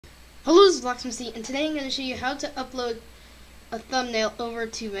Hello, this is BlocksMC, and today I'm going to show you how to upload a thumbnail over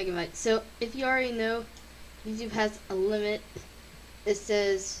 2 megabytes. So, if you already know, YouTube has a limit. It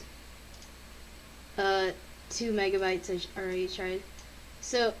says 2 megabytes. I already tried.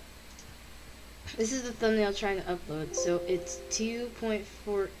 So, this is the thumbnail I'm trying to upload. So, it's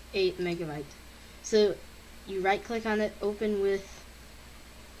 2.48 megabytes. So, you right click on it, open with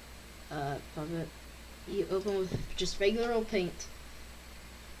you open with just regular old paint.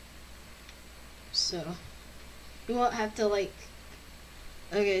 So you won't have to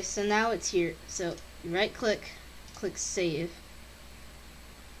okay, so now it's here. So you right click, click save.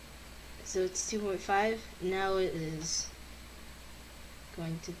 So it's 2.5. Now it is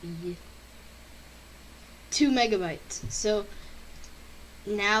going to be 2 megabytes. So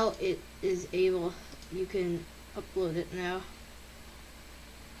now it is able, you can upload it now.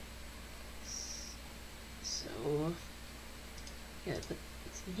 So yeah, put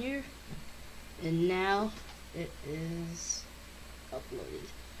this in here. And now it is uploaded.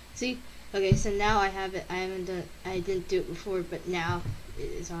 See? Okay, so now I have it. I didn't do it before, but now it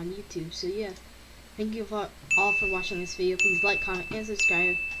is on YouTube. So yeah. Thank you all for watching this video. Please like, comment, and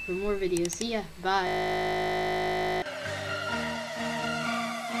subscribe for more videos. See ya. Bye.